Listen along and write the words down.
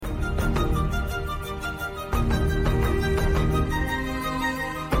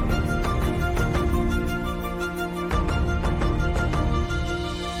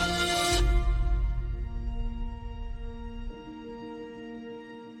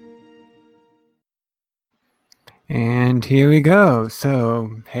And here we go.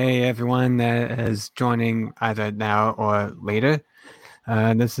 So, hey everyone that is joining either now or later.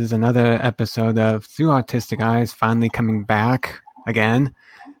 This is another episode of Through Autistic Eyes, finally coming back again.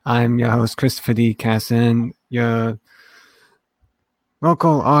 I'm your host, Christopher D. Casson, your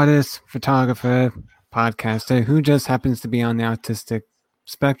local artist, photographer, podcaster who just happens to be on the autistic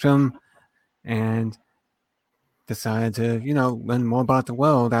spectrum and decided to, learn more about the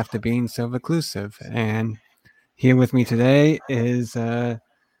world after being so reclusive. And here with me today is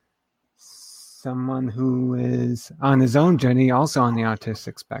someone who is on his own journey, also on the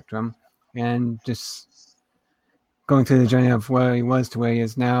autistic spectrum, and just going through the journey of where he was to where he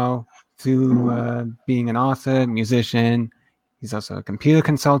is now through being an author, musician. He's also a computer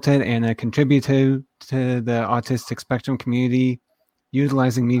consultant and a contributor to the autistic spectrum community,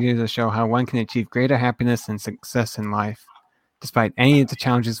 utilizing media to show how one can achieve greater happiness and success in life, despite any of the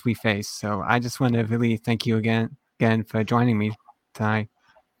challenges we face. So I just want to really thank you again for joining me tonight.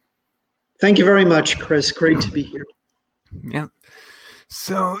 Thank you very much, Chris. Great to be here. Yeah.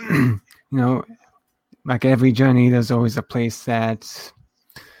 So, like every journey, there's always a place that's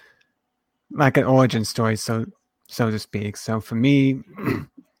like an origin story, so to speak. So for me,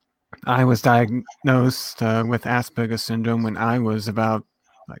 I was diagnosed with Asperger's syndrome when I was about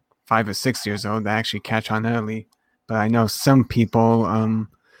 5 or 6 years old. I actually catch on early, but I know some people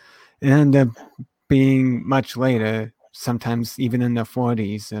it end up being much later, sometimes even in their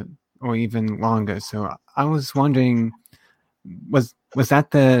 40s or even longer. So I was wondering, was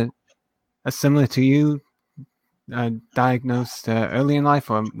that similar to you, diagnosed early in life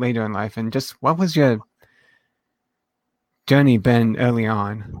or later in life? And just what was your journey been early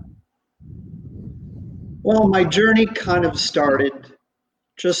on? Well, my journey kind of started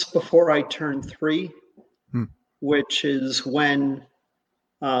just before I turned 3, which is when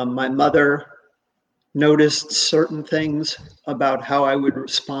my mother noticed certain things about how I would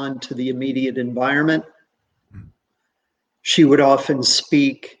respond to the immediate environment. She would often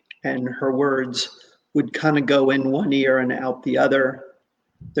speak, and her words would kind of go in one ear and out the other.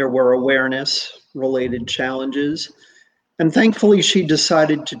 There were awareness-related challenges, and thankfully she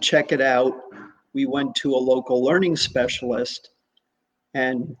decided to check it out. We went to a local learning specialist,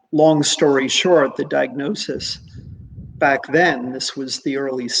 and long story short, the diagnosis back then, this was the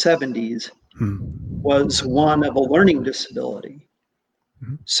early 70s, was one of a learning disability.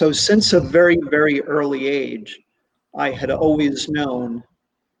 So since a very, very early age, I had always known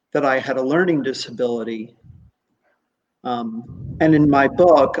that I had a learning disability. And in my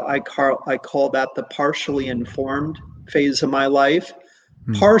book, I call that the partially informed phase of my life.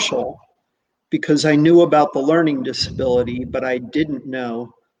 Partial, because I knew about the learning disability, but I didn't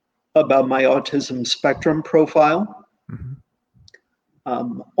know about my autism spectrum profile.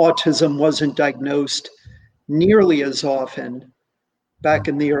 Autism wasn't diagnosed nearly as often back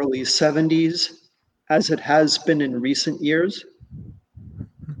in the early 70s as it has been in recent years.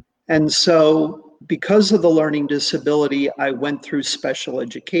 And so because of the learning disability, I went through special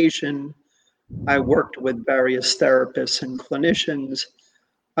education. I worked with various therapists and clinicians.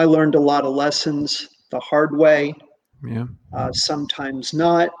 I learned a lot of lessons the hard way, sometimes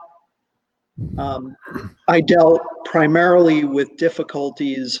not. I dealt primarily with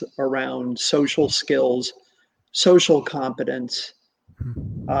difficulties around social skills, social competence.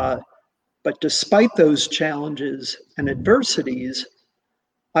 But despite those challenges and adversities,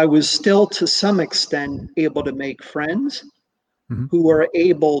 I was still to some extent able to make friends who were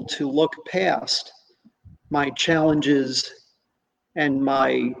able to look past my challenges and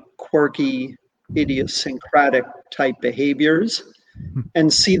my quirky, idiosyncratic type behaviors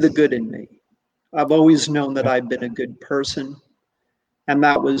and see the good in me. I've always known that I've been a good person, and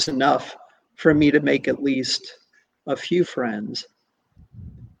that was enough for me to make at least a few friends.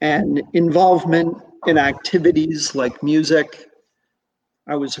 And involvement in activities like music.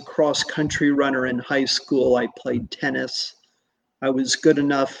 I was a cross-country runner in high school. I played tennis. I was good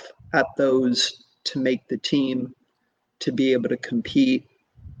enough at those to make the team, to be able to compete.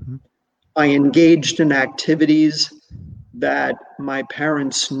 I engaged in activities that my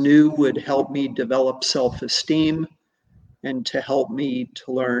parents knew would help me develop self-esteem and to help me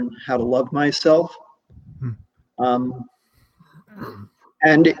to learn how to love myself. And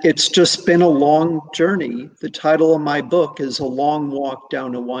it's just been a long journey. The title of my book is A Long Walk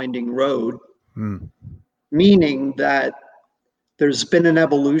Down a Winding Road, meaning that there's been an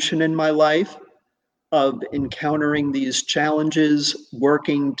evolution in my life of encountering these challenges,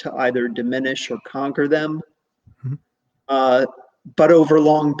 working to either diminish or conquer them, but over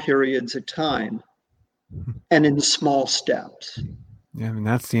long periods of time and in small steps. Yeah, I mean,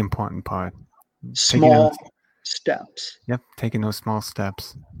 that's the important part. Small, steps. Yep, taking those small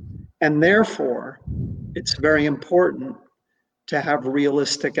steps. And therefore, it's very important to have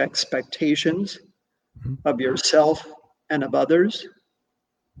realistic expectations of yourself and of others,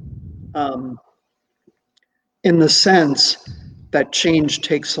 in the sense that change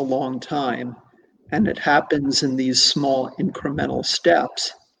takes a long time and it happens in these small incremental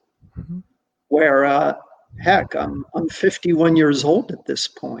steps where, heck, I'm 51 years old at this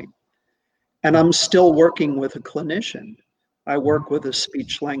point, and I'm still working with a clinician. I work with a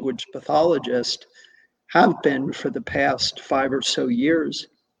speech language pathologist, have been for the past 5 or so years.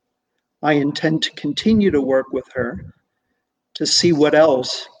 I intend to continue to work with her to see what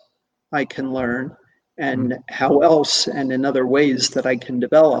else I can learn and how else and in other ways that I can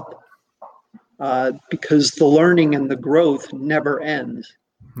develop, because the learning and the growth never ends.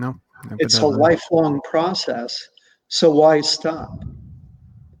 No, it's a lifelong process. So why stop?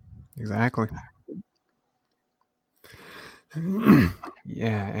 Exactly.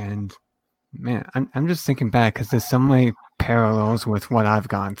 Yeah, and man, I'm just thinking back because there's so many parallels with what I've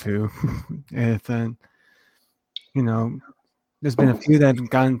gone through. There's been a few that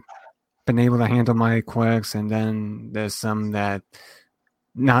have been able to handle my quirks, and then there's some that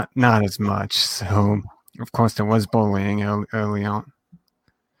not as much. So of course there was bullying early on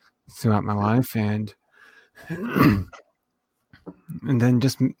throughout my life, and and then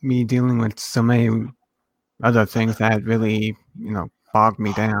just me dealing with so many other things that really bogged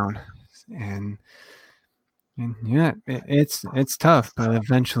me down, and yeah, it's tough, but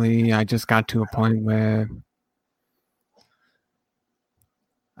eventually I just got to a point where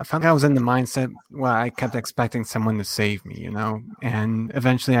I felt I was in the mindset where I kept expecting someone to save me, and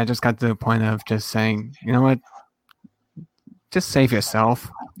eventually I just got to the point of just saying, you know what, just save yourself.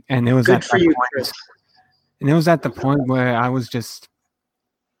 And it was Good for you, Chris. And it was at the point where I was just,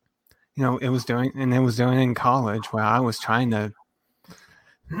 it was during in college where I was trying to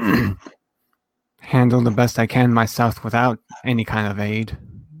handle the best I can myself without any kind of aid.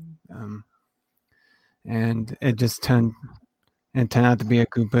 And it just turned out to be a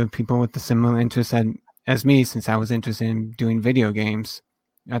group of people with the similar interests as me, since I was interested in doing video games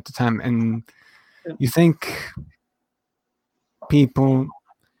at the time. And you think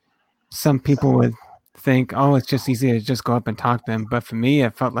some people would think, oh, it's just easy to just go up and talk to them. But for me,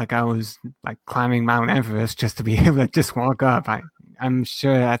 it felt like I was like climbing Mount Everest just to be able to just walk up. I'm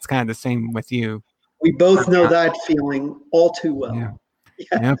sure that's kind of the same with you. We both know that feeling all too well. Yeah.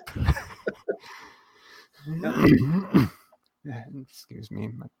 Yep. Excuse me,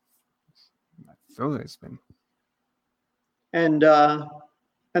 my throat has been. And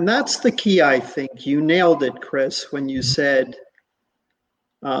that's the key, I think. You nailed it, Chris, when you said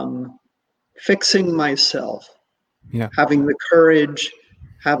fixing myself. Yeah. Having the courage,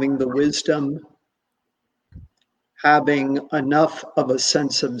 having the wisdom, having enough of a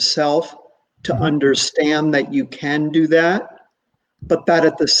sense of self to understand that you can do that, but that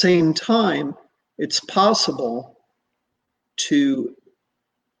at the same time, it's possible to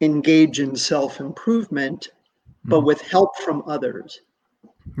engage in self-improvement, but with help from others.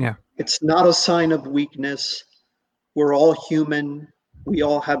 Yeah. It's not a sign of weakness. We're all human. We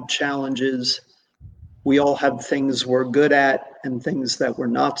all have challenges. We all have things we're good at and things that we're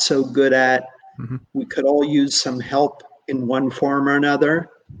not so good at. We could all use some help in one form or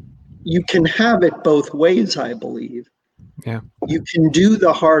another. You can have it both ways, I believe. Yeah. You can do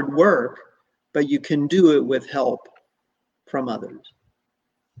the hard work, but you can do it with help from others.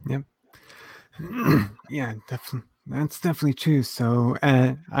 Yep. Yeah, definitely. That's definitely true. So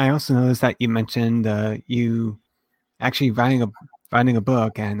I also noticed that you mentioned you actually writing a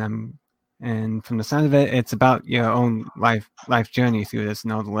book, and from the sound of it, it's about your own life journey through this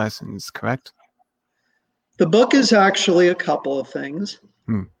and all the lessons, correct? The book is actually a couple of things.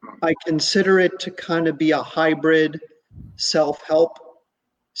 I consider it to kind of be a hybrid self-help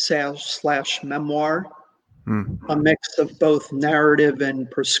 / memoir, a mix of both narrative and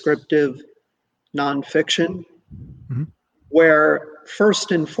prescriptive nonfiction, where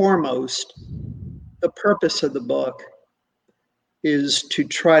first and foremost, the purpose of the book is to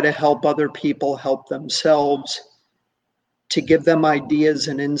try to help other people help themselves, to give them ideas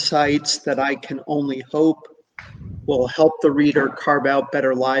and insights that I can only hope will help the reader carve out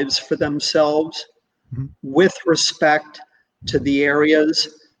better lives for themselves, with respect to the areas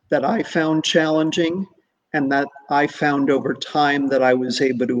that I found challenging and that I found over time that I was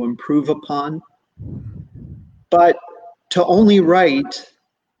able to improve upon. But to only write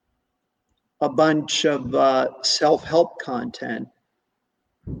a bunch of self-help content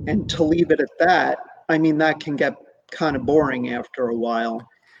and to leave it at that, I mean, that can get kind of boring after a while.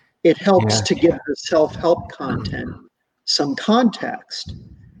 it helps to give the self-help content some context.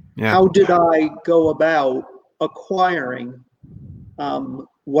 Yeah. How did I go about acquiring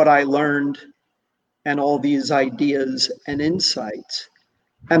what I learned and all these ideas and insights?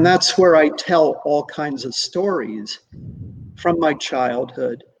 And that's where I tell all kinds of stories from my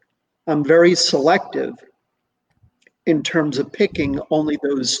childhood. I'm very selective in terms of picking only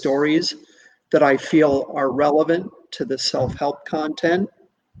those stories that I feel are relevant to the self-help content.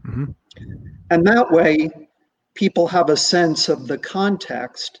 Mm-hmm. And that way, people have a sense of the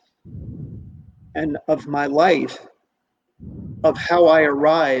context and of my life, of how I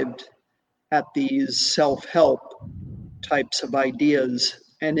arrived at these self-help types of ideas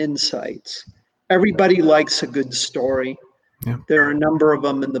and insights. Everybody likes a good story. Yeah. There are a number of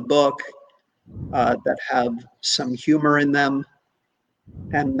them in the book that have some humor in them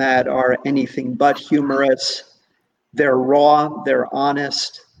and that are anything but humorous. They're raw, they're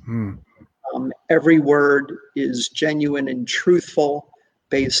honest. Every word is genuine and truthful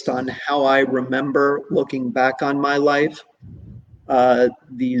based on how I remember looking back on my life,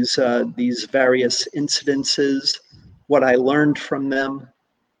 these various incidences, what I learned from them.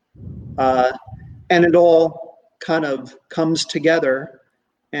 And it all kind of comes together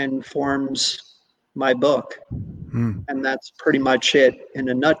and forms my book. And that's pretty much it in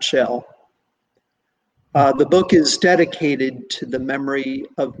a nutshell. The book is dedicated to the memory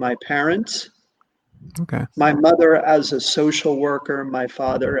of my parents. Okay. My mother as a social worker, my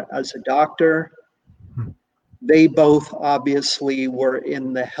father as a doctor. They both obviously were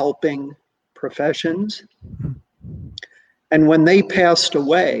in the helping professions. And when they passed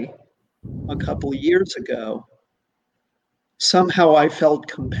away a couple of years ago, somehow I felt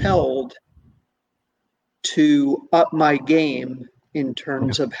compelled to up my game in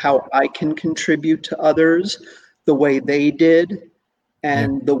terms of how I can contribute to others the way they did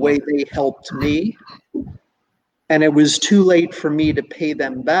and the way they helped me. And it was too late for me to pay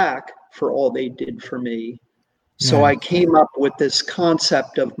them back for all they did for me. So I came up with this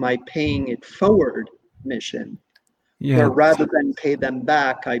concept of my paying it forward mission. Where rather than pay them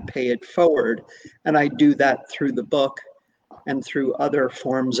back, I pay it forward. And I do that through the book and through other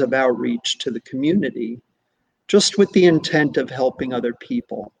forms of outreach to the community, just with the intent of helping other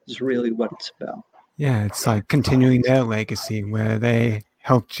people is really what it's about. Yeah, it's like continuing their legacy where they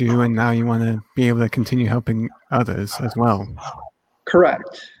helped you and now you want to be able to continue helping others as well.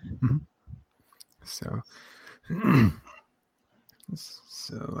 Correct. Mm-hmm.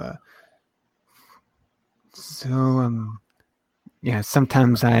 Yeah,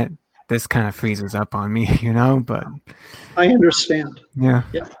 sometimes this kind of freezes up on me, but I understand. Yeah.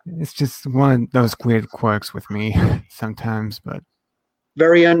 It's just one of those weird quirks with me sometimes, but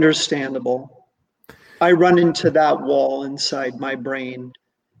very understandable. I run into that wall inside my brain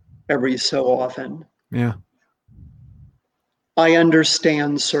every so often. Yeah. I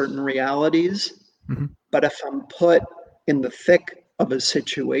understand certain realities, but if I'm put in the thick of a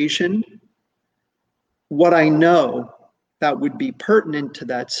situation, what I know that would be pertinent to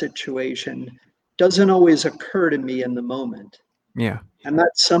that situation doesn't always occur to me in the moment. Yeah. And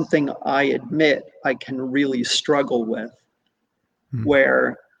that's something I admit I can really struggle with,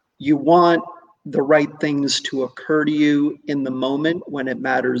 where you want the right things to occur to you in the moment when it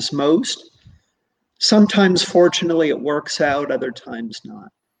matters most. Sometimes, fortunately, it works out, other times not.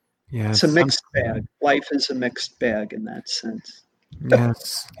 Yeah, it's a mixed bag. Life is a mixed bag in that sense.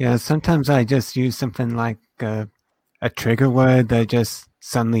 Yes. Yeah. Sometimes I just use something like a trigger word that just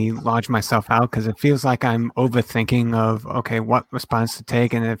suddenly launch myself out because it feels like I'm overthinking of, okay, what response to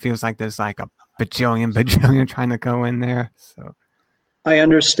take. And it feels like there's like a bajillion trying to go in there. So I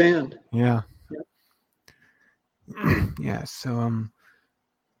understand. Yeah. Yeah. So,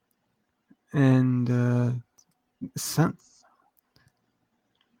 and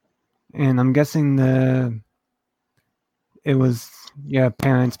I'm guessing it was your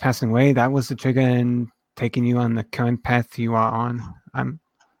parents passing away. That was the trigger in taking you on the current path you are on. I'm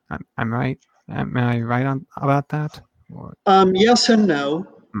right. Am I right about that? Or? Yes and no.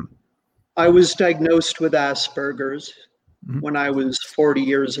 I was diagnosed with Asperger's when I was 40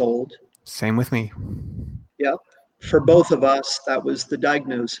 years old. Same with me. Yep. For both of us, that was the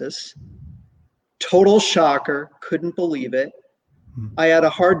diagnosis. Total shocker. Couldn't believe it. I had a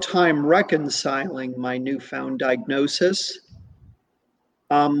hard time reconciling my newfound diagnosis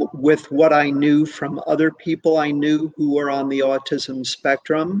with what I knew from other people I knew who were on the autism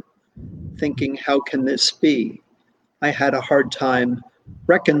spectrum, thinking, how can this be? I had a hard time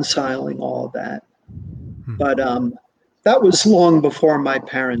reconciling all of that. But that was long before my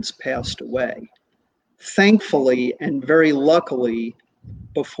parents passed away. Thankfully and very luckily,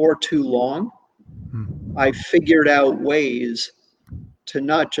 before too long, I figured out ways to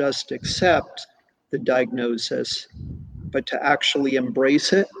not just accept the diagnosis, but to actually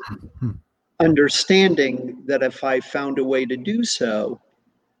embrace it, understanding that if I found a way to do so,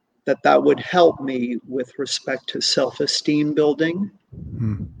 that would help me with respect to self-esteem building,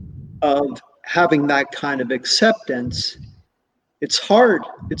 of having that kind of acceptance. It's hard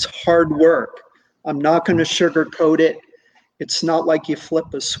work. I'm not going to sugarcoat it. It's not like you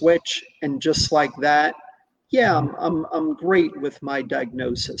flip a switch and just like that, yeah, I'm great with my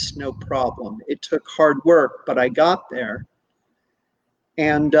diagnosis, no problem. It took hard work, but I got there.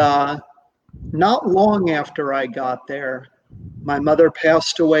 And not long after I got there, my mother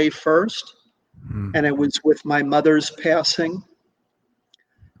passed away first, and it was with my mother's passing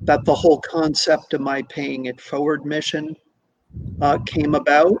that the whole concept of my paying it forward mission came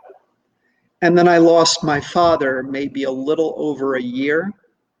about. And then I lost my father maybe a little over a year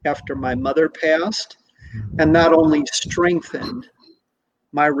after my mother passed. And that only strengthened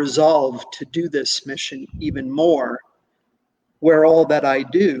my resolve to do this mission even more, where all that I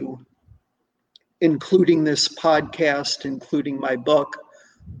do, including this podcast, including my book,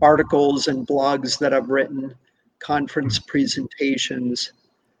 articles and blogs that I've written, conference presentations,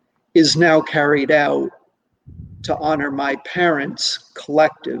 is now carried out to honor my parents'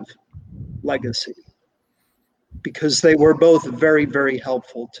 collective legacy, because they were both very, very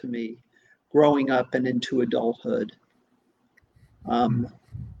helpful to me growing up and into adulthood.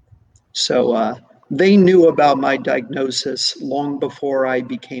 So they knew about my diagnosis long before I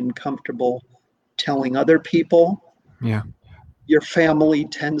became comfortable telling other people. Yeah. Your family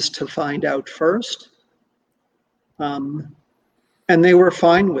tends to find out first. And they were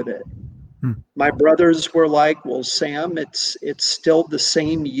fine with it. My brothers were like, well, Sam, it's still the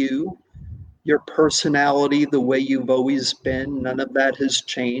same you. Your personality, the way you've always been, none of that has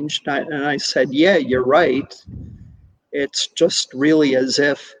changed. And I said, yeah, you're right. It's just really as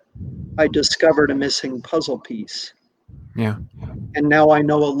if I discovered a missing puzzle piece. Yeah. And now I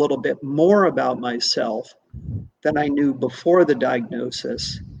know a little bit more about myself than I knew before the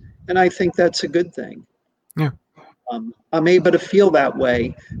diagnosis. And I think that's a good thing. Yeah. I'm able to feel that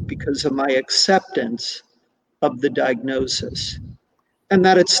way because of my acceptance of the diagnosis, and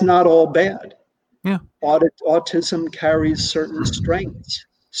that it's not all bad. Yeah. Autism carries certain strengths,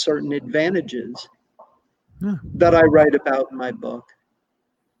 certain advantages that I write about in my book.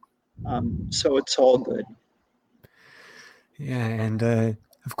 So it's all good. Yeah, and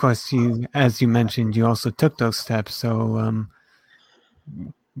of course, as you mentioned, you also took those steps. So,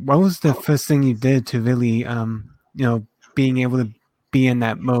 what was the first thing you did to really, being able to be in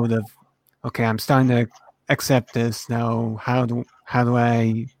that mode of, okay, I'm starting to accept this now. How do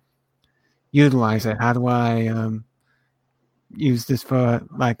I utilize it? How do I use this for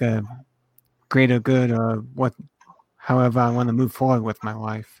like a greater good, or however I want to move forward with my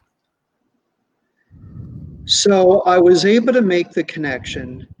life? So I was able to make the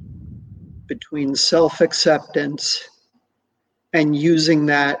connection between self-acceptance and using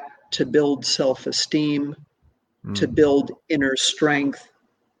that to build self-esteem, to build inner strength,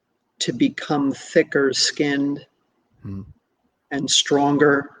 to become thicker skinned and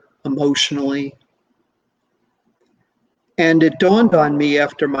stronger emotionally. And it dawned on me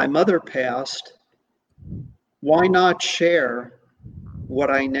after my mother passed, why not share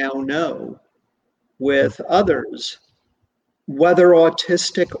what I now know with others, whether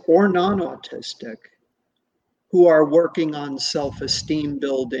autistic or non-autistic, who are working on self-esteem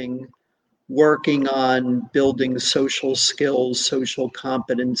building, working on building social skills, social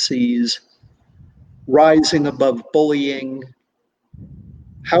competencies, rising above bullying,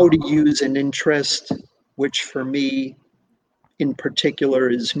 how to use an interest, which for me in particular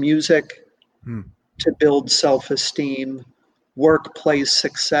is music, to build self-esteem, workplace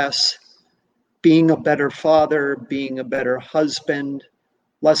success, being a better father, being a better husband,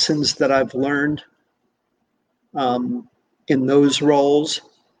 lessons that I've learned in those roles,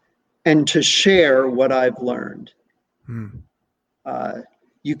 and to share what I've learned.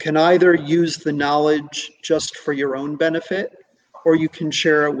 You can either use the knowledge just for your own benefit, or you can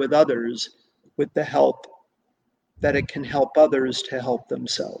share it with others with the help that it can help others to help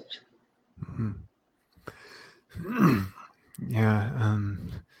themselves. Yeah.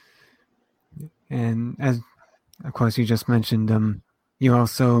 And as, of course, you just mentioned, you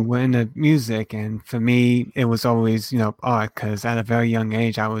also were into music. And for me, it was always, art, because at a very young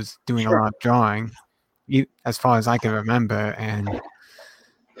age, I was doing a lot of drawing, as far as I can remember. And,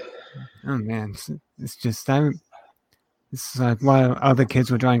 oh man, it's just, It's like while other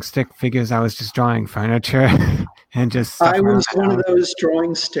kids were drawing stick figures, I was just drawing furniture and just stuff I was around one the of house. those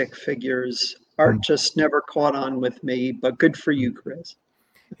drawing stick figures. Art just never caught on with me, but good for you, Chris.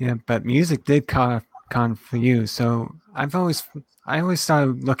 Yeah, but music did caught on for you. So I always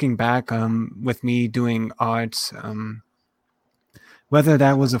started looking back with me doing arts, whether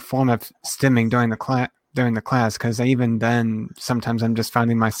that was a form of stimming during the class, because even then sometimes I'm just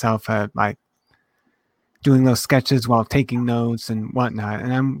finding myself like doing those sketches while taking notes and whatnot.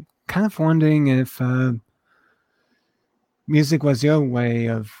 And I'm kind of wondering if music was your way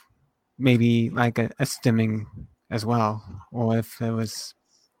of maybe like a stimming as well, or if it was,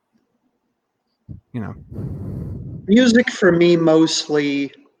 Music for me mostly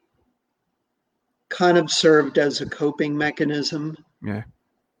kind of served as a coping mechanism. Yeah.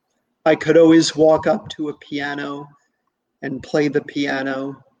 I could always walk up to a piano and play the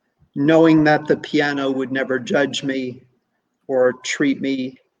piano, knowing that the piano would never judge me or treat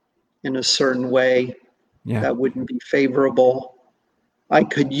me in a certain way that wouldn't be favorable. I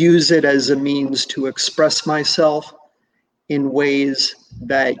could use it as a means to express myself in ways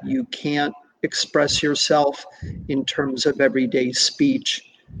that you can't express yourself in terms of everyday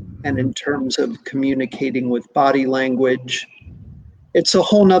speech and in terms of communicating with body language. It's a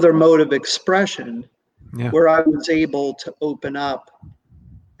whole nother mode of expression where I was able to open up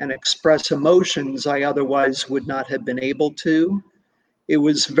and express emotions I otherwise would not have been able to. It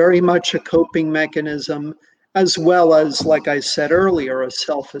was very much a coping mechanism, as well as, like I said earlier, a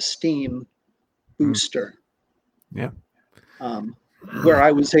self-esteem booster. Where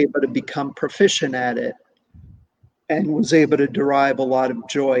I was able to become proficient at it and was able to derive a lot of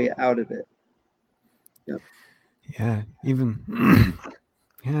joy out of it. Yeah,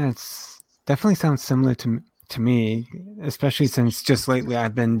 it's definitely sounds similar to me, especially since just lately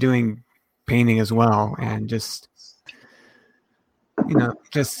I've been doing painting as well, and just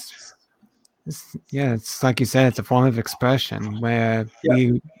it's like you said, it's a form of expression where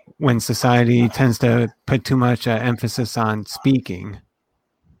when society tends to put too much emphasis on speaking,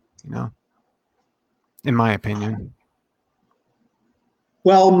 in my opinion.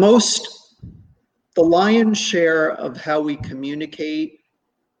 Well, the lion's share of how we communicate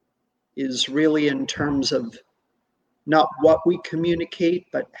is really in terms of not what we communicate,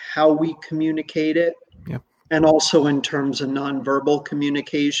 but how we communicate it. And also in terms of nonverbal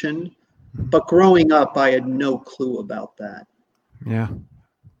communication. But growing up, I had no clue about that. Yeah,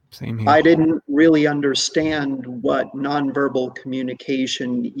 same here. I didn't really understand what nonverbal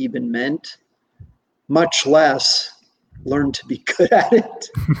communication even meant, much less learn to be good at it.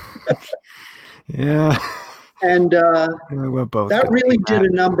 Yeah. And we're both that really did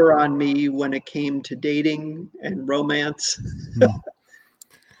a number on me when it came to dating and romance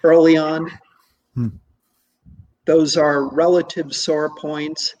early on. Those are relative sore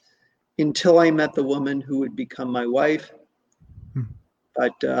points until I met the woman who would become my wife.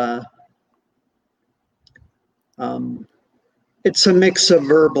 But it's a mix of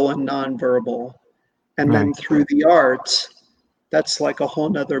verbal and nonverbal. And then through the arts, that's like a whole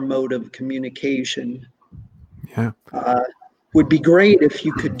nother mode of communication. Would be great if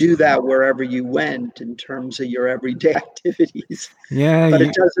you could do that wherever you went in terms of your everyday activities. But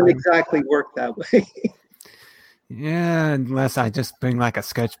it doesn't exactly work that way. Yeah, unless I just bring like a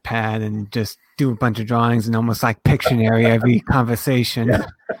sketch pad and just do a bunch of drawings and almost like Pictionary every conversation.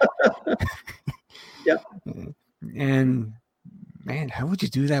 And man, how would you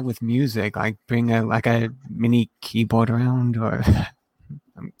do that with music? Like bring a mini keyboard around, or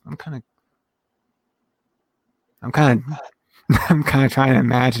I'm kind of trying to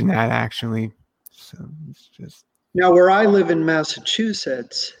imagine that actually. So it's just now where I live in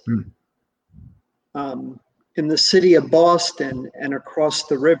Massachusetts. In the city of Boston and across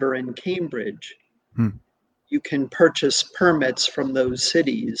the river in Cambridge, you can purchase permits from those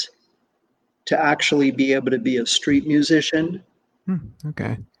cities to actually be able to be a street musician.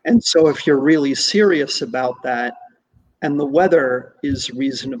 Okay. And so if you're really serious about that and the weather is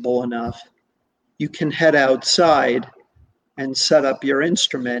reasonable enough, you can head outside and set up your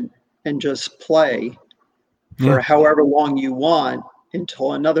instrument and just play for however long you want,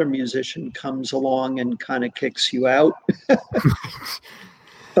 until another musician comes along and kind of kicks you out.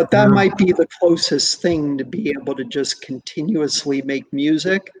 But that might be the closest thing to be able to just continuously make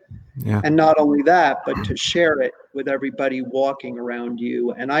music. And not only that, but to share it with everybody walking around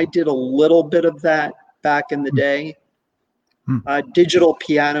you. And I did a little bit of that back in the day. Digital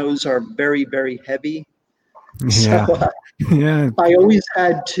pianos are very, very heavy. So I always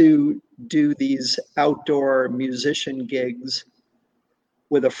had to do these outdoor musician gigs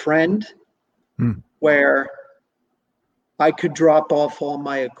with a friend where I could drop off all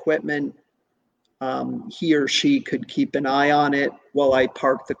my equipment. He or she could keep an eye on it while I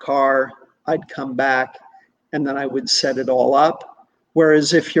parked the car. I'd come back, and then I would set it all up.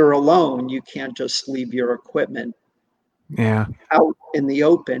 Whereas if you're alone, you can't just leave your equipment out in the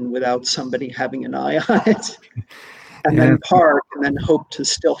open without somebody having an eye on it, and then park and then hope to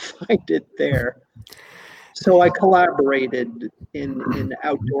still find it there. So I collaborated in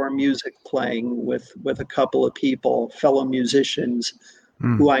outdoor music playing with a couple of people, fellow musicians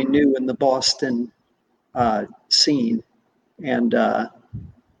who I knew in the Boston scene, and that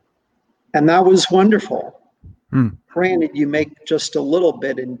was wonderful. Granted, you make just a little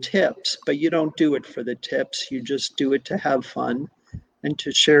bit in tips, but you don't do it for the tips. You just do it to have fun and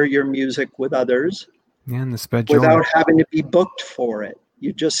to share your music with others. Yeah, and the spread joy without having to be booked for it.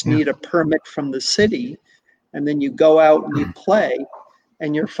 You just need a permit from the city, and then you go out and you play,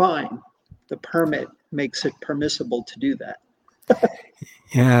 and you're fine. The permit makes it permissible to do that.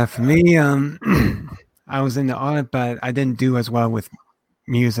 Yeah, for me, I was into art, but I didn't do as well with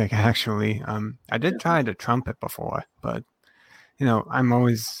music, actually. I did try the trumpet before, but, I'm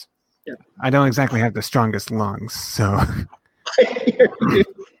always, I don't exactly have the strongest lungs, so. It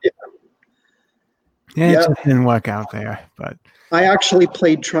just didn't work out there, but. I actually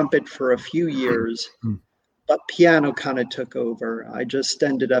played trumpet for a few years, but piano kind of took over. I just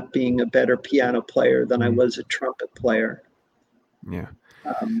ended up being a better piano player than I was a trumpet player. Yeah.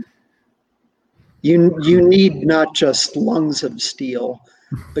 You need not just lungs of steel,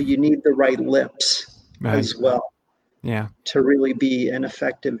 but you need the right lips as well. Yeah. To really be an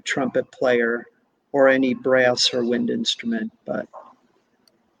effective trumpet player or any brass or wind instrument, but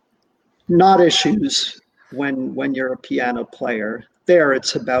not issues when you're a piano player. There,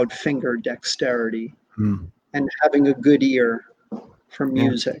 it's about finger dexterity and having a good ear for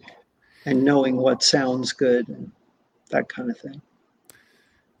music and knowing what sounds good and that kind of thing.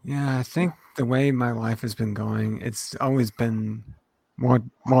 Yeah, I think the way my life has been going, it's always been more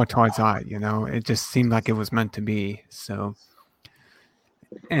towards art, It just seemed like it was meant to be. So,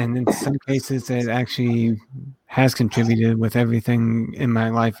 and in some cases, it actually has contributed with everything in my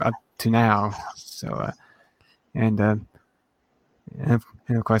life up to now. So, and of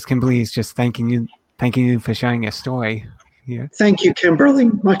course, Kimberly is just thanking you for sharing your story here. Thank you,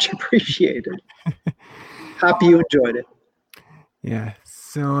 Kimberly. Much appreciated. Happy you enjoyed it. Yeah.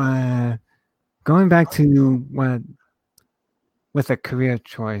 So, going back to what with a career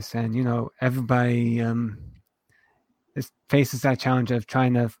choice, and everybody faces that challenge of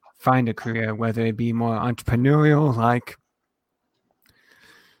trying to find a career, whether it be more entrepreneurial, like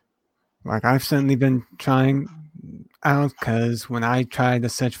I've certainly been trying out, because when I tried to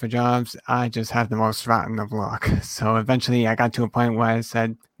search for jobs, I just had the most rotten of luck. So eventually I got to a point where I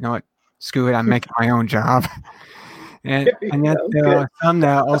said, you know what, screw it, I'm making my own job. And yet there are some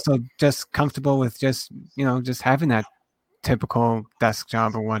that are also just comfortable with just having that typical desk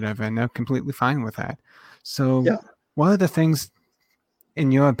job or whatever, and they're completely fine with that. So what are the things,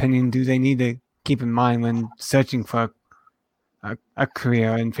 in your opinion, do they need to keep in mind when searching for a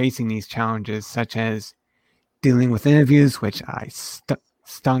career and facing these challenges, such as dealing with interviews, which I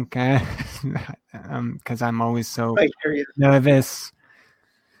stunk at because I'm always so nervous,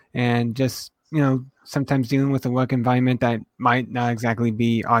 and just sometimes dealing with a work environment that might not exactly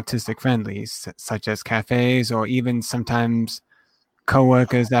be artistic friendly, such as cafes, or even sometimes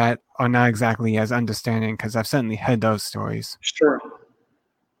coworkers that are not exactly as understanding, because I've certainly heard those stories. Sure.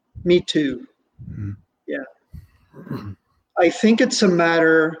 Me too. Yeah. I think it's a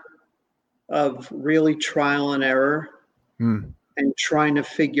matter of really trial and error and trying to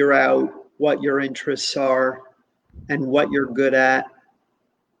figure out what your interests are and what you're good at,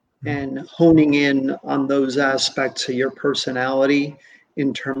 and honing in on those aspects of your personality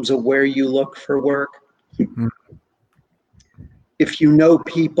in terms of where you look for work. If you know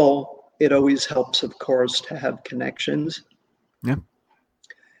people, it always helps, of course, to have connections. Yeah.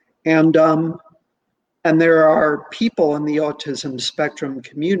 And there are people in the autism spectrum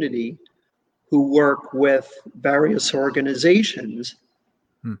community who work with various organizations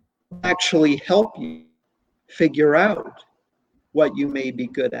who actually help you figure out what you may be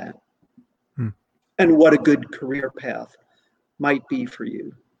good at and what a good career path might be for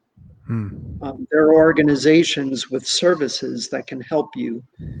you. There are organizations with services that can help you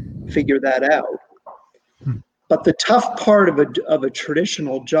figure that out. But the tough part of a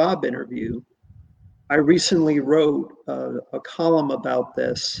traditional job interview, I recently wrote a column about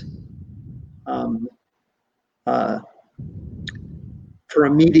this for a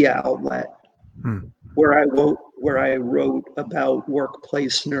media outlet where I wrote about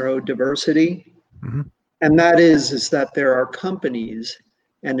workplace neurodiversity And that is that there are companies,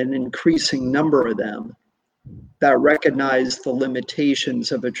 and an increasing number of them, that recognize the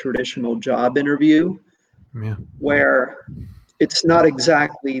limitations of a traditional job interview, where it's not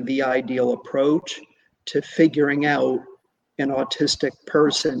exactly the ideal approach to figuring out an autistic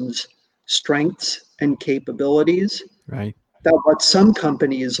person's strengths and capabilities. Right. That what some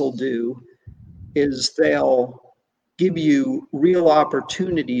companies will do is they'll give you real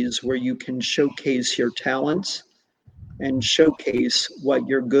opportunities where you can showcase your talents and showcase what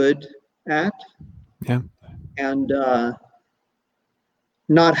you're good at. Yeah. And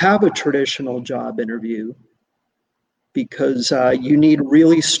not have a traditional job interview, because you need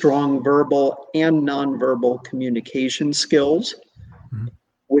really strong verbal and nonverbal communication skills,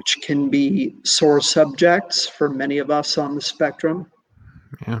 which can be sore subjects for many of us on the spectrum.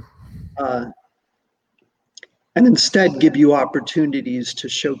 Yeah. And instead give you opportunities to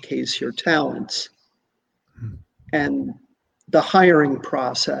showcase your talents. And the hiring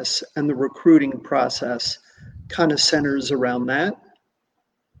process and the recruiting process kind of centers around that.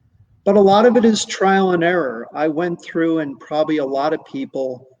 But a lot of it is trial and error. I went through, and probably a lot of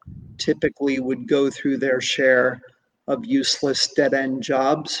people typically would go through their share of useless dead-end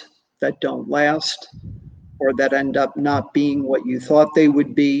jobs that don't last, or that end up not being what you thought they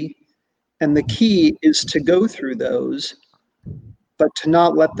would be. And the key is to go through those, but to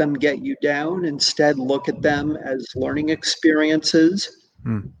not let them get you down. Instead, look at them as learning experiences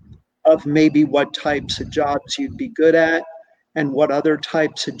of maybe what types of jobs you'd be good at, and what other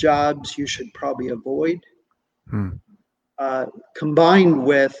types of jobs you should probably avoid, combined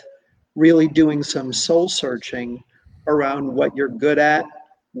with really doing some soul searching around what you're good at,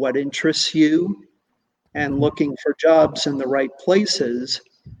 what interests you, and looking for jobs in the right places,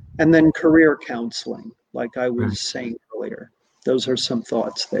 and then career counseling, like I was saying earlier. Those are some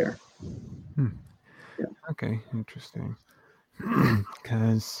thoughts there. Yeah. Okay, interesting.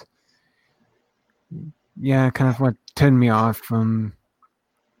 Because kind of what turned me off from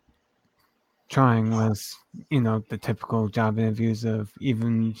trying was, the typical job interviews of,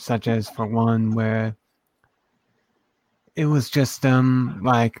 even such as for one where it was just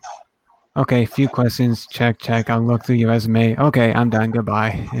like, okay, few questions, check, I'll look through your resume, okay, I'm done,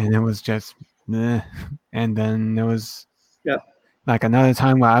 goodbye. And it was just and then there was like another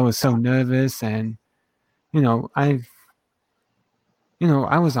time where I was so nervous, and I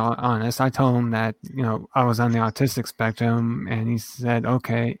was honest. I told him that, I was on the autistic spectrum, and he said,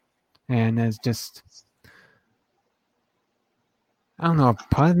 okay. And it's just, I don't know,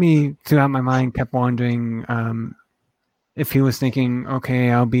 part of me throughout my mind kept wondering if he was thinking,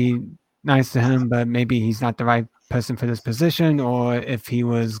 okay, I'll be nice to him, but maybe he's not the right person for this position, or if he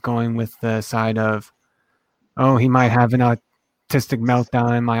was going with the side of, oh, he might have an autistic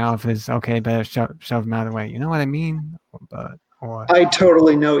meltdown in my office. Okay, better shove him out of the way. You know what I mean? I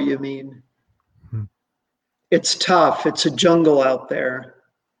totally know what you mean. It's tough. It's a jungle out there.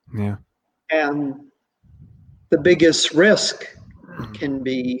 Yeah. And the biggest risk can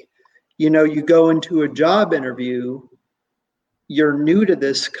be, you go into a job interview, you're new to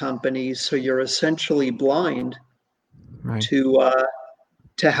this company, so you're essentially blind to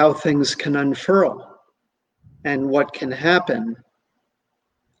how things can unfurl and what can happen.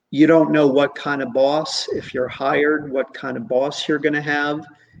 You don't know what kind of boss, if you're hired, what kind of boss you're going to have,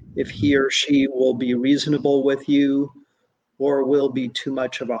 if he or she will be reasonable with you, or will be too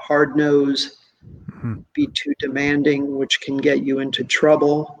much of a hard nose, be too demanding, which can get you into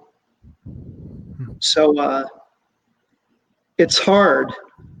trouble. So it's hard,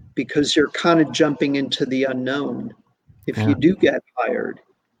 because you're kind of jumping into the unknown if you do get hired.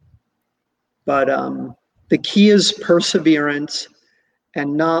 But the key is perseverance,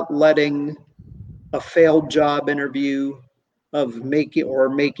 and not letting a failed job interview of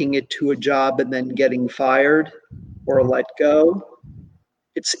making it to a job and then getting fired or let go.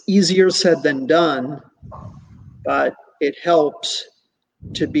 It's easier said than done, but it helps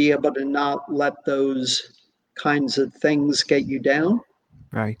to be able to not let those kinds of things get you down.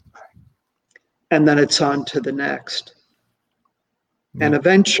 Right. And then it's on to the next. And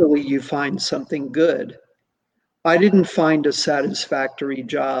eventually you find something good. I didn't find a satisfactory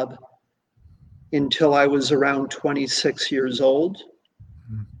job until I was around 26 years old.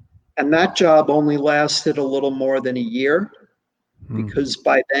 And that job only lasted a little more than a year, because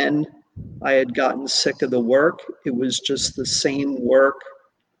by then I had gotten sick of the work. It was just the same work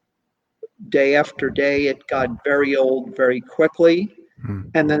day after day. It got very old very quickly.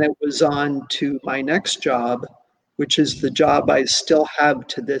 And then it was on to my next job, which is the job I still have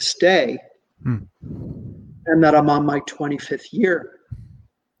to this day. And that I'm on my 25th year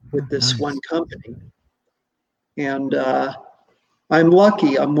with this one company. And I'm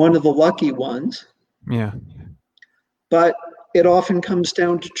lucky. I'm one of the lucky ones. Yeah. But it often comes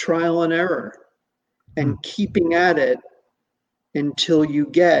down to trial and error and keeping at it until you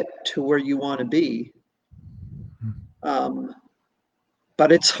get to where you want to be.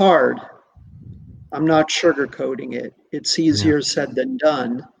 But it's hard. I'm not sugarcoating it. It's easier said than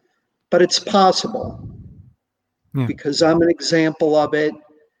done, but it's possible. Yeah. Because I'm an example of it.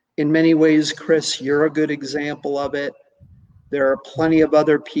 In many ways, Chris, you're a good example of it. There are plenty of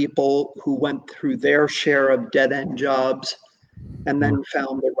other people who went through their share of dead-end jobs and then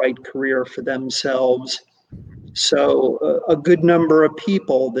found the right career for themselves. So a good number of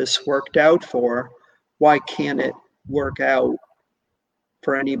people this worked out for. Why can't it work out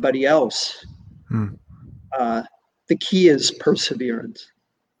for anybody else? The key is perseverance.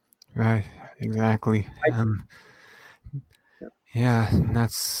 Right, exactly. Yeah,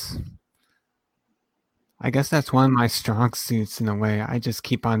 I guess that's one of my strong suits in a way. I just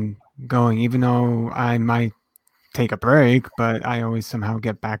keep on going, even though I might take a break, but I always somehow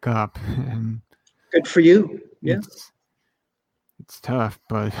get back up. And good for you. Yeah. It's tough,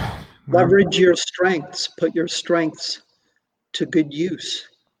 but leverage your strengths, put your strengths to good use.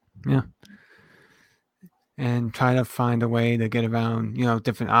 Yeah. And try to find a way to get around,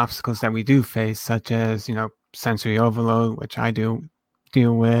 different obstacles that we do face, such as, sensory overload, which I do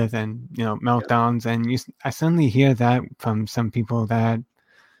deal with, and, meltdowns. And I suddenly hear that from some people that,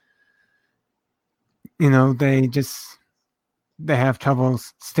 they have trouble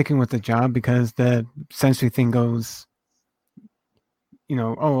sticking with the job because the sensory thing goes,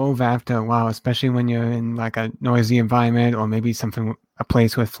 over after a while, especially when you're in like a noisy environment or maybe a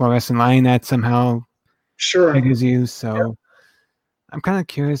place with fluorescent lighting that somehow triggers you. So I'm kind of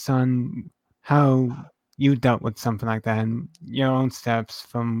curious on how you dealt with something like that and your own steps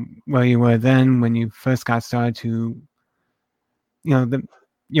from where you were then when you first got started to,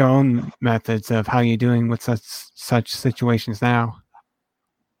 your own methods of how you're doing with such situations now.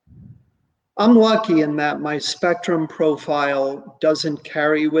 I'm lucky in that my spectrum profile doesn't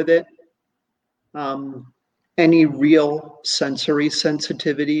carry with it any real sensory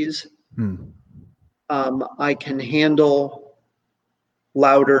sensitivities. I can handle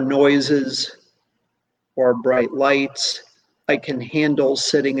louder noises or bright lights. I can handle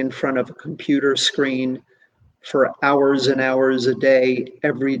sitting in front of a computer screen for hours and hours a day,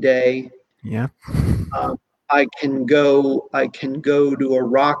 every day. Yeah. I can go to a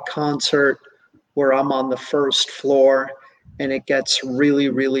rock concert where I'm on the first floor and it gets really,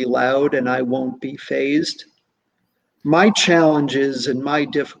 really loud and I won't be fazed. My challenges and my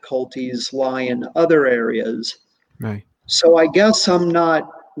difficulties lie in other areas. Right. So I guess I'm not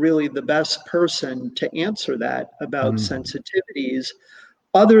really the best person to answer that about sensitivities.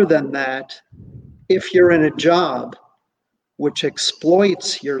 Other than that, if you're in a job which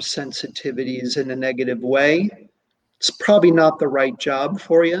exploits your sensitivities in a negative way, it's probably not the right job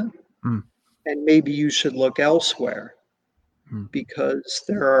for you. And maybe you should look elsewhere because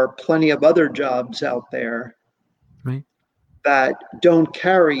there are plenty of other jobs out there that don't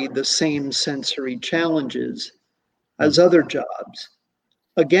carry the same sensory challenges as other jobs.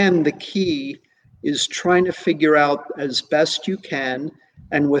 Again, the key is trying to figure out as best you can,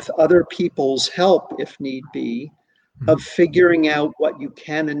 and with other people's help if need be, of figuring out what you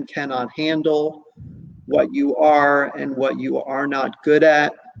can and cannot handle, what you are and what you are not good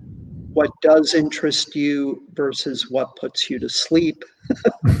at, what does interest you versus what puts you to sleep,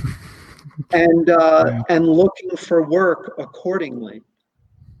 and looking for work accordingly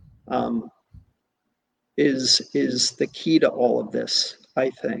is the key to all of this, I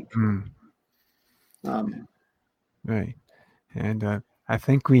think. Right, and I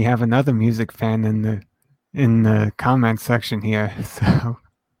think we have another music fan in the comment section here. So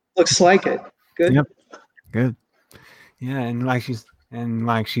looks like it. Good. Yep. Good. Yeah, and like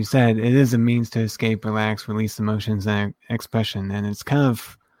she said, it is a means to escape, relax, release emotions and expression. And it's kind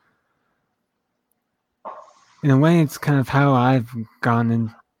of, in a way, it's kind of how I've gone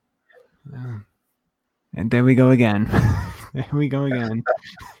in. And there we go again. There we go again.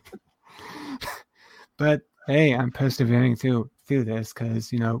 But hey, I'm persevering through this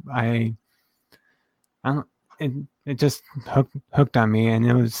because, it just hooked on me. And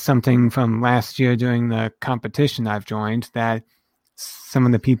it was something from last year during the competition I've joined that some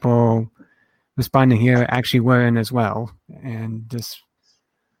of the people responding here actually were in as well, and just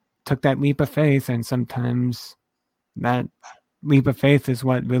took that leap of faith. And sometimes that leap of faith is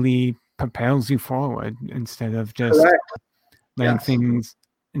what really propels you forward instead of just letting things,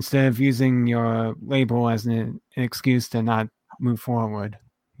 instead of using your label as an excuse to not move forward,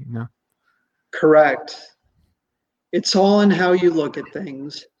 Correct. It's all in how you look at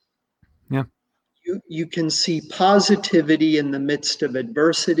things. Yeah. You can see positivity in the midst of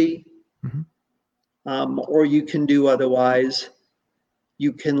adversity, or you can do otherwise.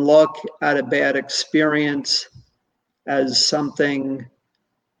 You can look at a bad experience as something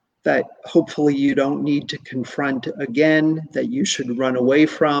that hopefully you don't need to confront again, that you should run away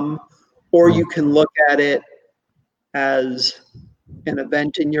from, or you can look at it as an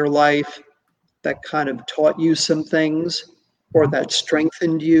event in your life that kind of taught you some things, or that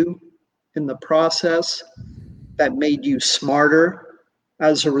strengthened you in the process, that made you smarter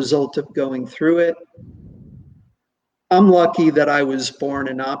as a result of going through it. I'm lucky that I was born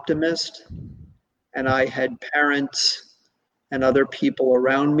an optimist, and I had parents and other people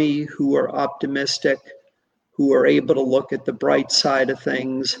around me who were optimistic, who were able to look at the bright side of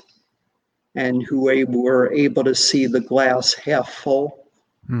things, and who were able to see the glass half full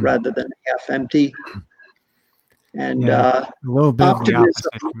rather than half empty. And a little bit optimism,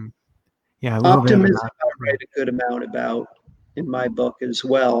 of the opposite. optimism I write a good amount about in my book as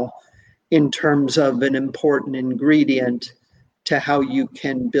well, in terms of an important ingredient to how you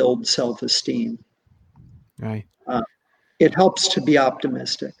can build self-esteem. Right. It helps to be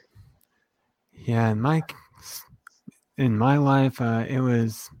optimistic. Yeah, in my life, it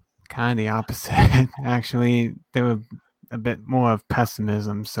was kind of the opposite. Actually, there were a bit more of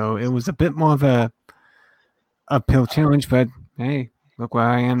pessimism, so it was a bit more of a uphill challenge. But hey, look where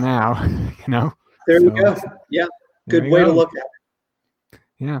I am now. There you go. Yeah, good way to look at it.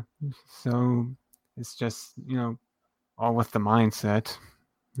 Yeah, so it's just all with the mindset,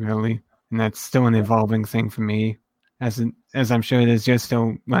 really, and that's still an evolving thing for me, as I'm sure it is. You're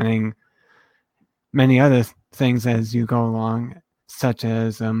still learning many other things as you go along, such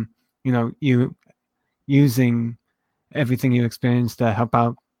as you using everything you experience to help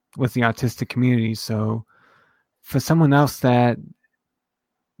out with the autistic community. So for someone else that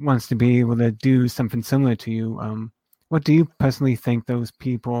wants to be able to do something similar to you, what do you personally think those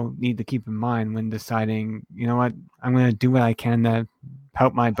people need to keep in mind when deciding, what, I'm going to do what I can to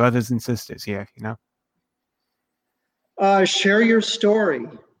help my brothers and sisters here, Share your story.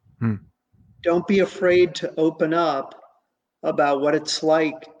 Don't be afraid to open up about what it's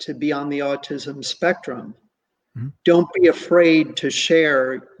like to be on the autism spectrum. Don't be afraid to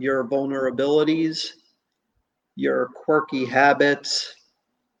share your vulnerabilities, your quirky habits,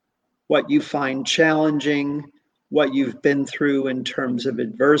 what you find challenging, what you've been through in terms of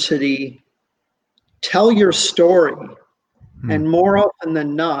adversity. Tell your story. And more often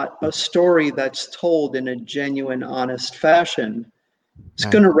than not, a story that's told in a genuine, honest fashion is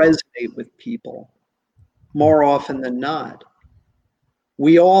going to resonate with people more often than not.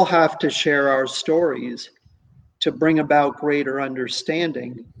 We all have to share our stories to bring about greater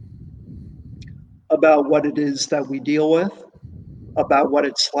understanding about what it is that we deal with, about what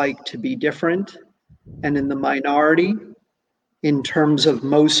it's like to be different and in the minority in terms of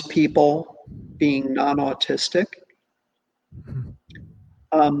most people being non-autistic.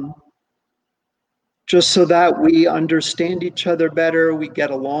 Just so that we understand each other better, we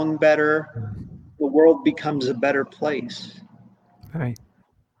get along better, the world becomes a better place. Right.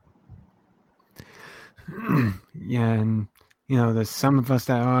 Yeah, and there's some of us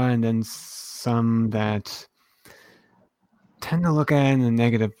that are, and then some that tend to look at it in a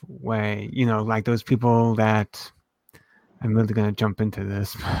negative way. Like those people that, I'm really going to jump into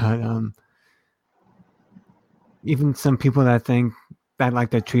this, but even some people that think that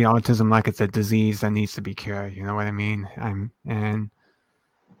like to treat autism like it's a disease that needs to be cured. You know what I mean? And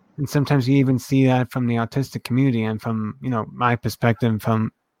sometimes you even see that from the autistic community, and from my perspective,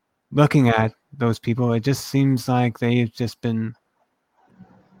 from looking at those people, it just seems like they've just been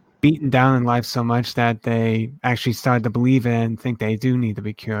beaten down in life so much that they actually started to believe it and think they do need to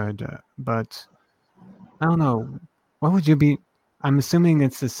be cured. But I don't know. What would you be? I'm assuming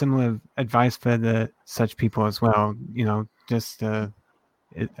it's a similar advice for such people as well. Just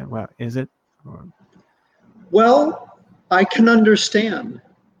is it? Well, I can understand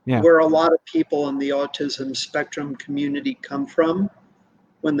where a lot of people in the autism spectrum community come from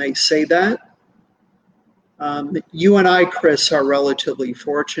when they say that. You and I, Chris, are relatively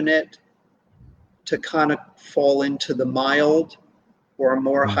fortunate to kind of fall into the mild or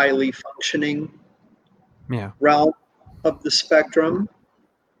more highly functioning realm of the spectrum.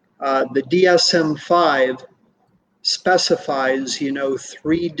 The DSM-5 specifies,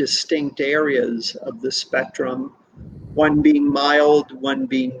 3 distinct areas of the spectrum, one being mild, one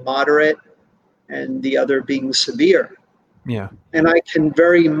being moderate, and the other being severe. Yeah. And I can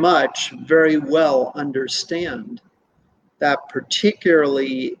very well understand that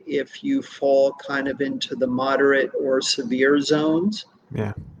particularly if you fall kind of into the moderate or severe zones,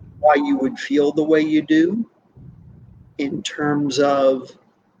 Yeah. why you would feel the way you do in terms of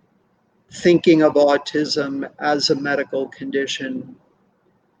thinking of autism as a medical condition,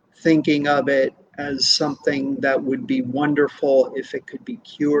 thinking of it as something that would be wonderful if it could be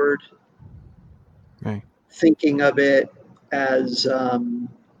cured, Right. thinking of it as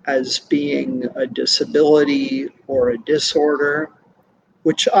being a disability or a disorder,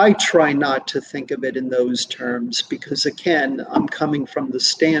 which I try not to think of it in those terms because, again, I'm coming from the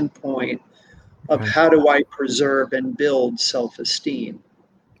standpoint of Right. how do I preserve and build self-esteem?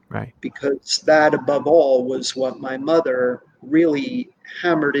 Right. Because that, above all, was what my mother really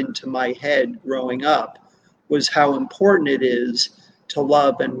hammered into my head growing up, was how important it is to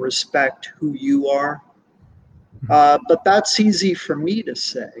love and respect who you are. But that's easy for me to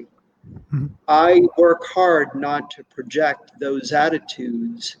say. Mm-hmm. I work hard not to project those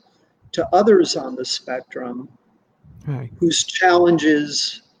attitudes to others on the spectrum Right. whose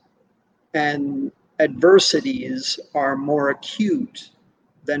challenges and adversities are more acute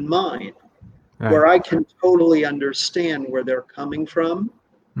than mine, Right. where I can totally understand where they're coming from.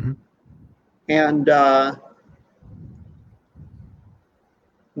 Mm-hmm. And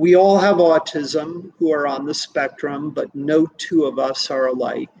we all have autism who are on the spectrum, but no two of us are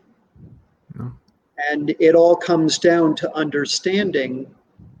alike. No. And it all comes down to understanding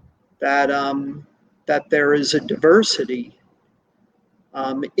that that there is a diversity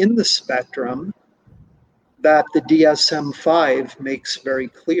in the spectrum that the DSM-5 makes very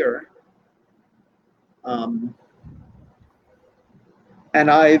clear. And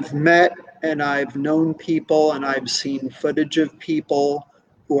I've met and I've known people and I've seen footage of people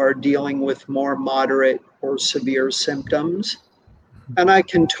who are dealing with more moderate or severe symptoms. And I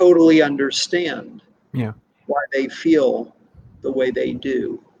can totally understand why they feel the way they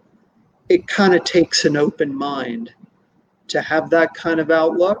do. It kind of takes an open mind to have that kind of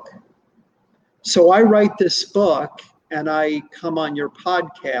outlook. So I write this book and I come on your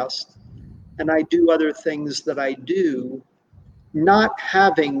podcast and I do other things that I do, not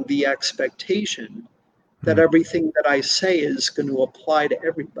having the expectation that everything that I say is going to apply to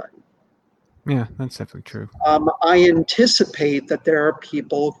everybody. Yeah, that's definitely true. I anticipate that there are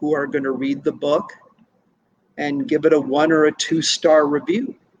people who are going to read the book and give it a 1 or a 2-star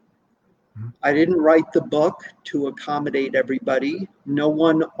review. I didn't write the book to accommodate everybody. No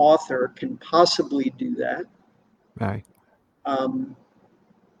one author can possibly do that. Right.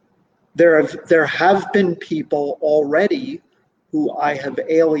 There have been people already who I have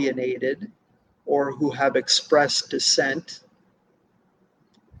alienated or who have expressed dissent.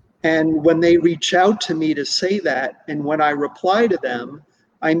 And when they reach out to me to say that, and when I reply to them,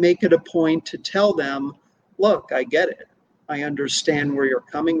 I make it a point to tell them, look, I get it. I understand where you're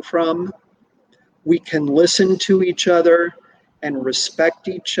coming from. We can listen to each other and respect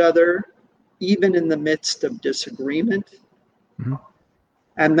each other, even in the midst of disagreement. Mm-hmm.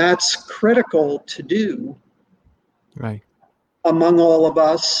 And that's critical to do Right. among all of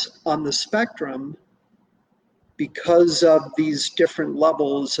us on the spectrum because of these different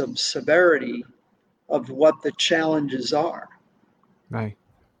levels of severity of what the challenges are. Right.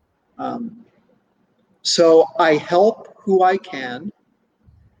 So I help who I can,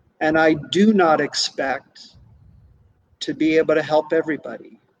 and I do not expect to be able to help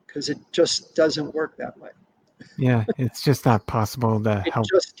everybody because it just doesn't work that way. Yeah, it's just not possible to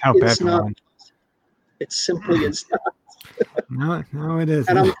help everyone. It simply is not. No, it isn't.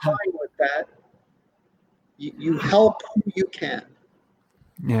 And I'm fine with that. You help who you can.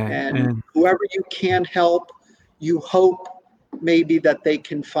 Yeah. And whoever you can help, you hope maybe that they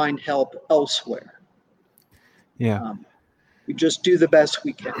can find help elsewhere. Yeah. We just do the best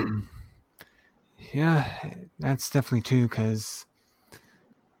we can. Yeah, that's definitely true because,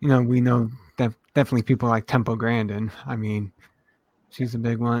 we know that definitely people like Temple Grandin. I mean, she's a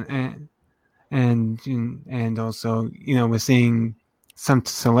big one. And also, we're seeing some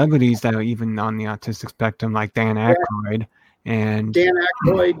celebrities that are even on the autistic spectrum, like Dan Aykroyd. And Dan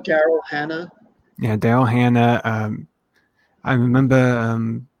Aykroyd, Daryl Hannah. Yeah, Daryl Hannah. I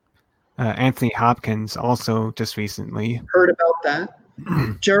remember Anthony Hopkins also just recently. Heard about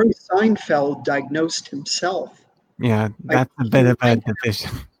that. Jerry Seinfeld diagnosed himself. Yeah, that's a bit of a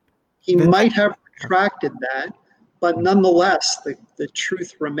division. He might have retracted that, but nonetheless, the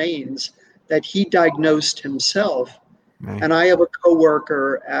truth remains that he diagnosed himself. Right. And I have a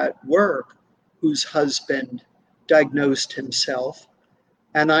coworker at work whose husband diagnosed himself.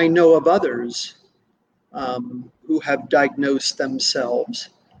 And I know of others who have diagnosed themselves.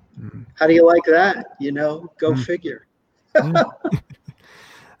 How do you like that? Go figure. Yeah.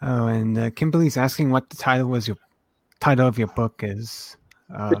 Oh, and Kimberly's asking what the title of your book is.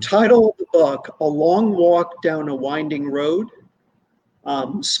 The title of the book, A Long Walk Down a Winding Road,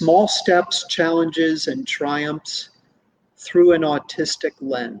 Small Steps, Challenges, and Triumphs Through an Autistic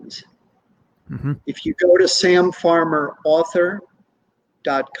Lens. Mm-hmm. If you go to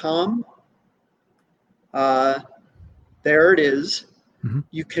samfarmerauthor.com, there it is. Mm-hmm.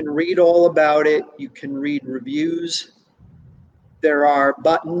 You can read all about it. You can read reviews. There are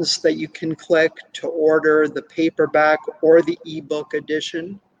buttons that you can click to order the paperback or the ebook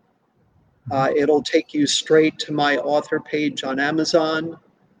edition. It'll take you straight to my author page on Amazon.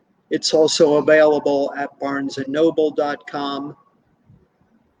 It's also available at barnesandnoble.com.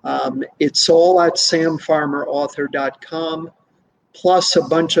 It's all at samfarmerauthor.com, plus a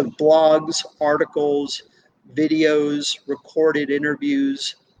bunch of blogs, articles, videos, recorded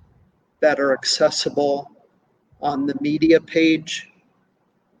interviews that are accessible on the media page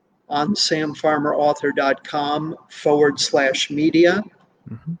on samfarmerauthor.com/media.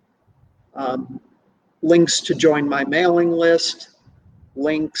 Mm-hmm. Links to join my mailing list,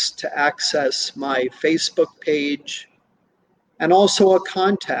 links to access my Facebook page, and also a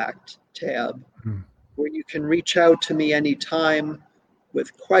contact tab where you can reach out to me anytime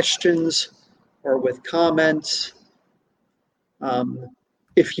with questions or with comments.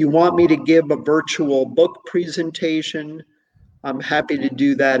 If you want me to give a virtual book presentation, I'm happy to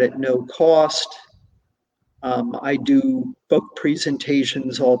do that at no cost. I do book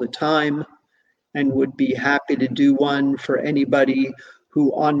presentations all the time and would be happy to do one for anybody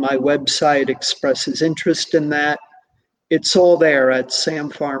who on my website expresses interest in that. It's all there at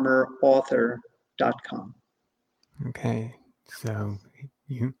samfarmerauthor.com. Okay, so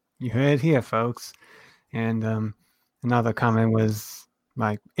you heard it here, folks. And another comment was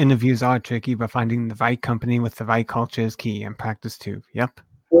like, interviews are tricky, but finding the right company with the right culture is key, and practice too. Yep.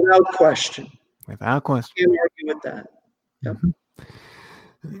 Without question. Without question. Can't argue with that. Yep.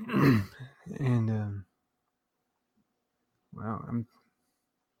 Mm-hmm. And well,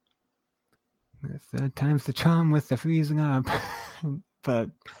 third time's the charm with the freezing up. But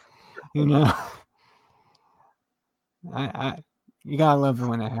you know, you gotta love it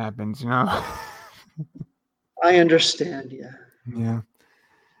when it happens, you know. I understand, yeah. Yeah.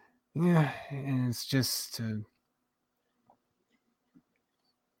 Yeah, and it's just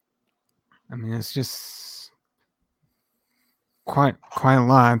it's just quite a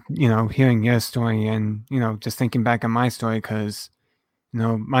lot, you know, hearing your story and, you know, just thinking back on my story, because, you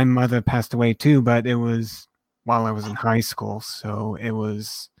know, my mother passed away too, but it was while I was in high school, so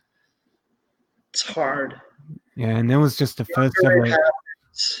it's hard. Yeah, and it was just the first ever.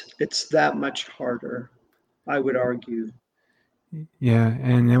 It's that much harder, I would argue. Yeah,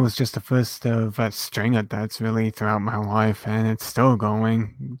 and it was just the first of a string of deaths really throughout my life, and it's still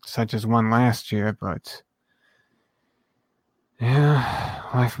going, such as one last year, but yeah,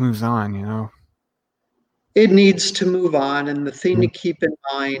 life moves on, you know. It needs to move on, and the thing to keep in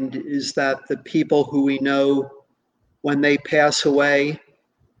mind is that the people who we know, when they pass away,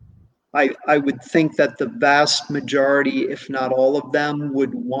 I would think that the vast majority, if not all of them,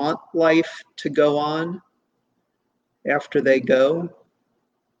 would want life to go on after they go.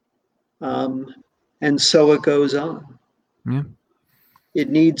 And so it goes on. Yeah. It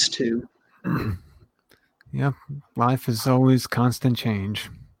needs to. Yep. Life is always constant change.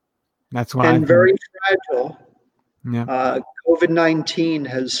 That's why. And very fragile. Yeah. COVID-19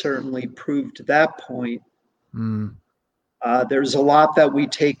 has certainly proved that point. There's a lot that we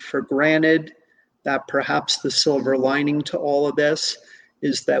take for granted, that perhaps the silver lining to all of this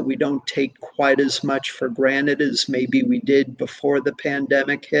is that we don't take quite as much for granted as maybe we did before the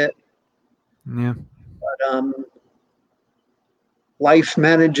pandemic hit. Yeah. But life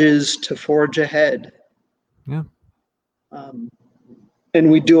manages to forge ahead. Yeah.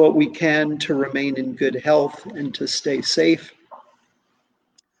 And we do what we can to remain in good health and to stay safe,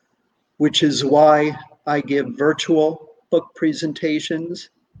 which is why I give virtual book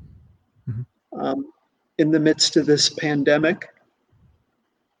presentations in the midst of this pandemic.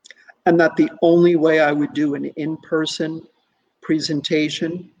 And that the only way I would do an in-person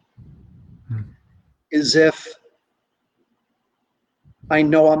presentation is if I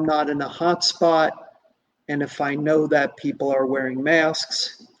know I'm not in a hot spot, and if I know that people are wearing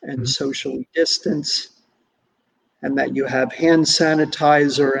masks and socially distance, and that you have hand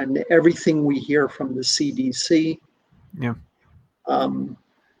sanitizer and everything we hear from the CDC. Yeah. And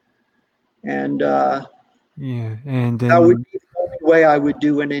and that would be the only way I would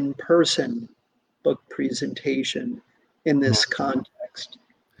do an in-person book presentation in this context.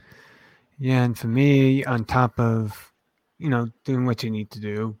 Yeah, and for me, on top of doing what you need to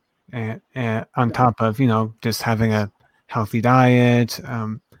do, and on top of, just having a healthy diet,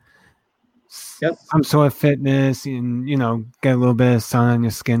 some sort of fitness, and, get a little bit of sun on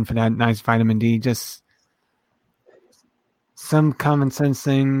your skin for that nice vitamin D, just some common sense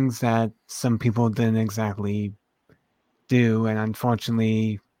things that some people didn't exactly do. And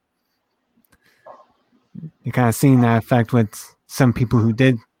unfortunately, you're kind of seeing that effect with some people who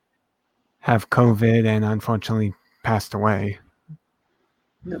did have COVID and unfortunately passed away.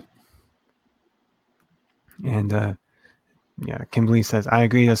 Yep. And Kimberly says, I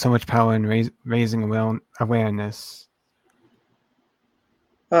agree, there's so much power in raising awareness.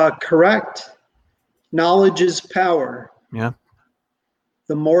 Correct. Knowledge is power. Yeah.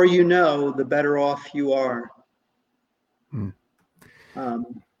 The more you know, the better off you are.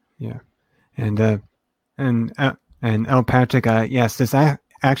 Yeah. And L. Patrick, yes, this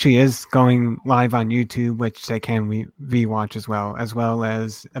actually is going live on YouTube, which they can rewatch as well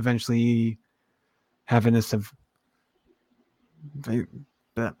as eventually having this of. There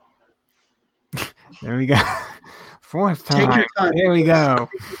we go. Fourth time. Take your time. There we go.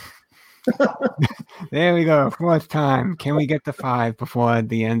 There we go. Fourth time. Can we get to 5 before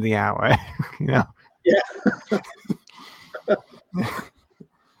the end of the hour? Yeah.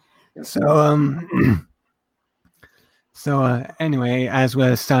 So anyway, as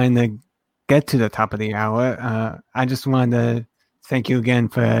we're starting to get to the top of the hour, I just wanted to thank you again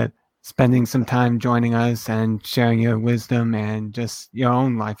for spending some time joining us and sharing your wisdom and just your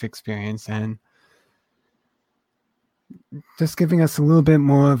own life experience, and just giving us a little bit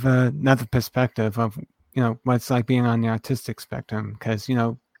more of another perspective of, what it's like being on the autistic spectrum, because,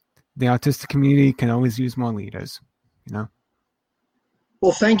 the autistic community can always use more leaders, Well,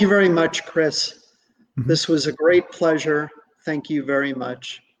 thank you very much, Chris. Mm-hmm. This was a great pleasure. Thank you very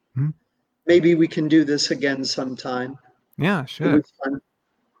much. Mm-hmm. Maybe we can do this again sometime. Yeah, sure. It was fun.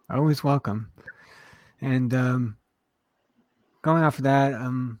 Always welcome. And going off of that,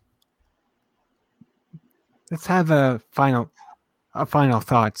 let's have a final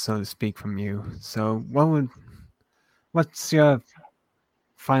thought, so to speak, from you. So what's your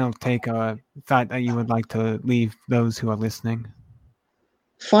final take or thought that you would like to leave those who are listening?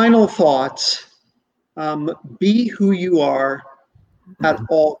 Final thoughts. Be who you are at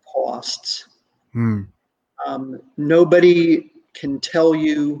all costs. Nobody can tell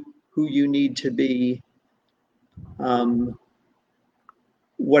you who you need to be.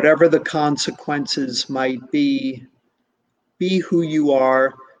 Whatever the consequences might be who you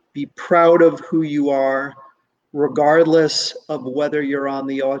are, be proud of who you are, regardless of whether you're on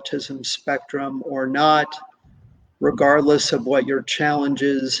the autism spectrum or not, regardless of what your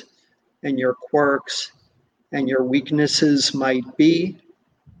challenges and your quirks and your weaknesses might be.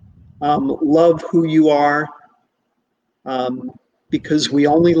 Love who you are, because we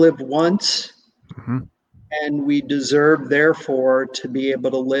only live once, and we deserve, therefore, to be able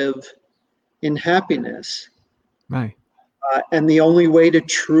to live in happiness. Right. And the only way to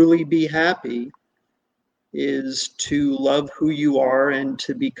truly be happy is to love who you are and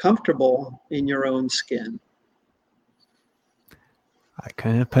to be comfortable in your own skin. I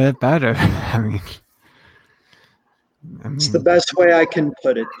couldn't have put it better. I mean, it's the best way I can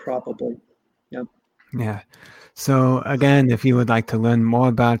put it, probably. Yep. Yeah. So again, if you would like to learn more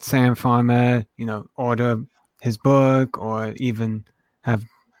about Sam Farmer, order his book or even have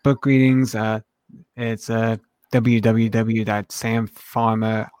book readings, it's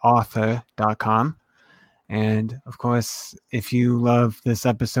www.samfarmerauthor.com. And of course, if you love this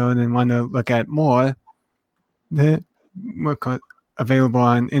episode and want to look at more, we're available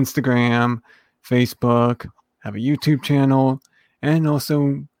on Instagram, Facebook, have a YouTube channel, and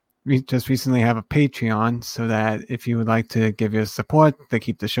also we just recently have a Patreon, so that if you would like to give your support to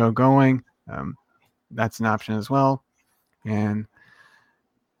keep the show going, that's an option as well. And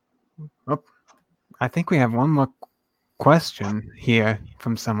I think we have one more question here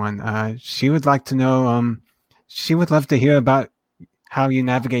from someone. She would like to know, she would love to hear about how you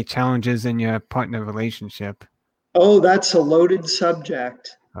navigate challenges in your partner relationship. Oh, that's a loaded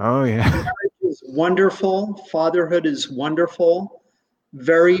subject. Oh, yeah. Marriage is wonderful. Fatherhood is wonderful.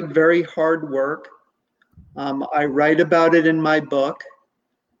 Very, very hard work. I write about it in my book.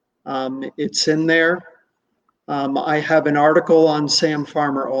 It's in there. I have an article on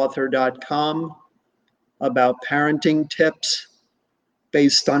samfarmerauthor.com about parenting tips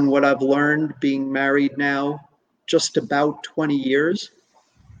based on what I've learned being married now just about 20 years.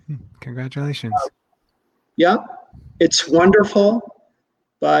 Congratulations. Yeah, it's wonderful,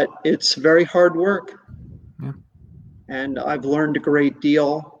 but it's very hard work. Yeah. And I've learned a great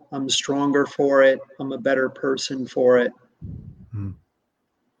deal. I'm stronger for it. I'm a better person for it.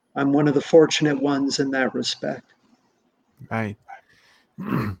 I'm one of the fortunate ones in that respect. Right.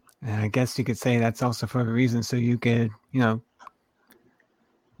 And I guess you could say that's also for a reason, so you could,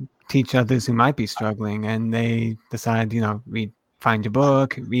 teach others who might be struggling, and they decide, find your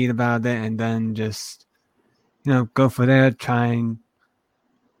book, read about it, and then just, go for there, trying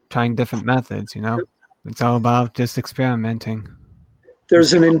different methods. It's all about just experimenting.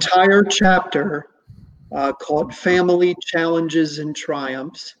 There's an entire chapter called Family Challenges and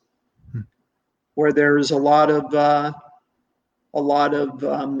Triumphs, where there's a lot of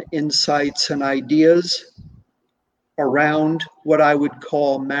insights and ideas around what I would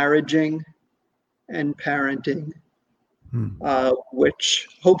call marriaging and parenting, which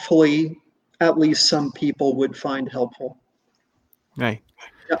hopefully at least some people would find helpful. Right.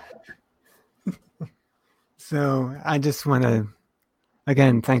 Yep. So I just want to,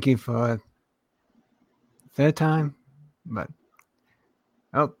 again, thank you for third time, but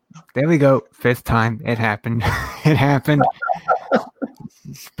there we go. Fifth time. It happened. It happened.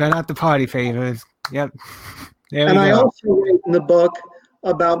 Spread out the party favors. Yep. There we go. I also write in the book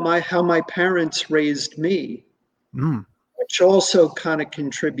about how my parents raised me, which also kind of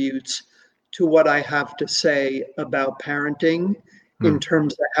contributes to what I have to say about parenting in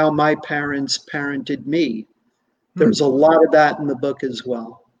terms of how my parents parented me. There's a lot of that in the book as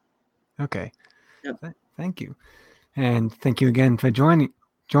well. Okay. Yep. Thank you. And thank you again for joining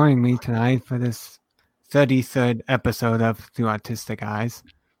me tonight for this 33rd episode of Through Autistic Eyes.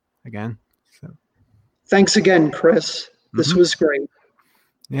 Again. So. Thanks again, Chris. This was great.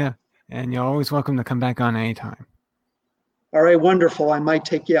 Yeah. And you're always welcome to come back on anytime. All right. Wonderful. I might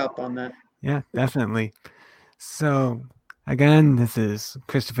take you up on that. Yeah, definitely. So, again, this is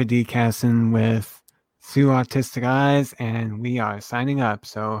Christopher D. Casson with Through Autistic Eyes, and we are signing up.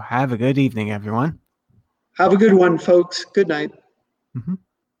 So have a good evening, everyone. Have a good one, folks. Good night. Mm-hmm.